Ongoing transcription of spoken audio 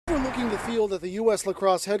field at the US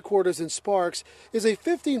Lacrosse headquarters in Sparks is a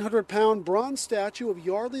 1,500-pound bronze statue of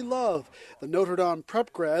Yeardley Love, the Notre Dame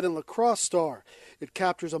prep grad and lacrosse star. It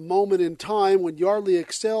captures a moment in time when Yeardley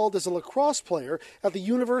excelled as a lacrosse player at the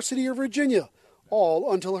University of Virginia,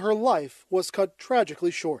 all until her life was cut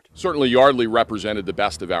tragically short. Certainly Yeardley represented the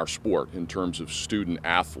best of our sport in terms of student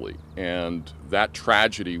athlete, and that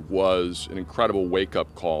tragedy was an incredible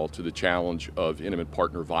wake-up call to the challenge of intimate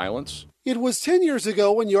partner violence. It was 10 years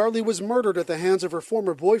ago when Yeardley was murdered at the hands of her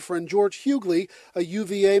former boyfriend, George Hughley, a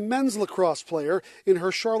UVA men's lacrosse player, in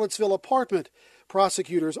her Charlottesville apartment.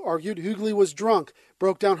 Prosecutors argued Hughley was drunk,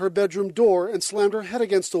 broke down her bedroom door, and slammed her head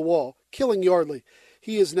against a wall, killing Yeardley.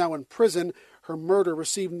 He is now in prison. Her murder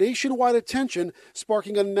received nationwide attention,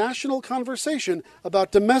 sparking a national conversation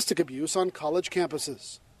about domestic abuse on college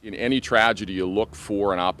campuses. In any tragedy, you look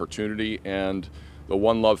for an opportunity, and the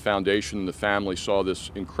One Love Foundation and the family saw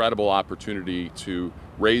this incredible opportunity to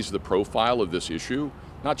raise the profile of this issue,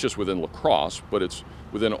 not just within lacrosse, but it's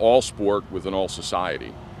within all sport, within all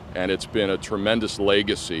society. And it's been a tremendous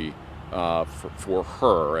legacy for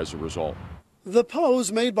her as a result. The pose,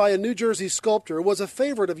 made by a New Jersey sculptor, was a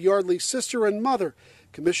favorite of Yeardley's sister and mother.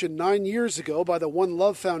 Commissioned 9 years ago by the One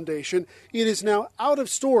Love Foundation, it is now out of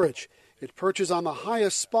storage. It perches on the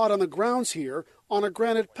highest spot on the grounds here on a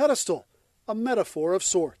granite pedestal, a metaphor of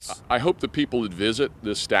sorts. I hope that people that visit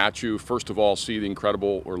this statue, first of all, see the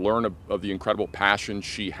incredible, or learn of the incredible passion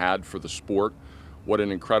she had for the sport, what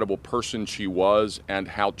an incredible person she was, and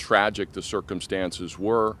how tragic the circumstances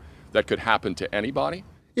were that could happen to anybody.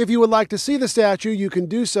 If you would like to see the statue, you can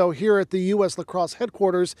do so here at the US Lacrosse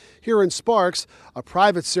headquarters here in Sparks. A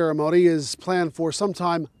private ceremony is planned for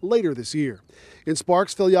sometime later this year. In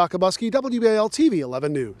Sparks, Phil Yakubuski, WBAL-TV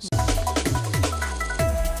 11 News.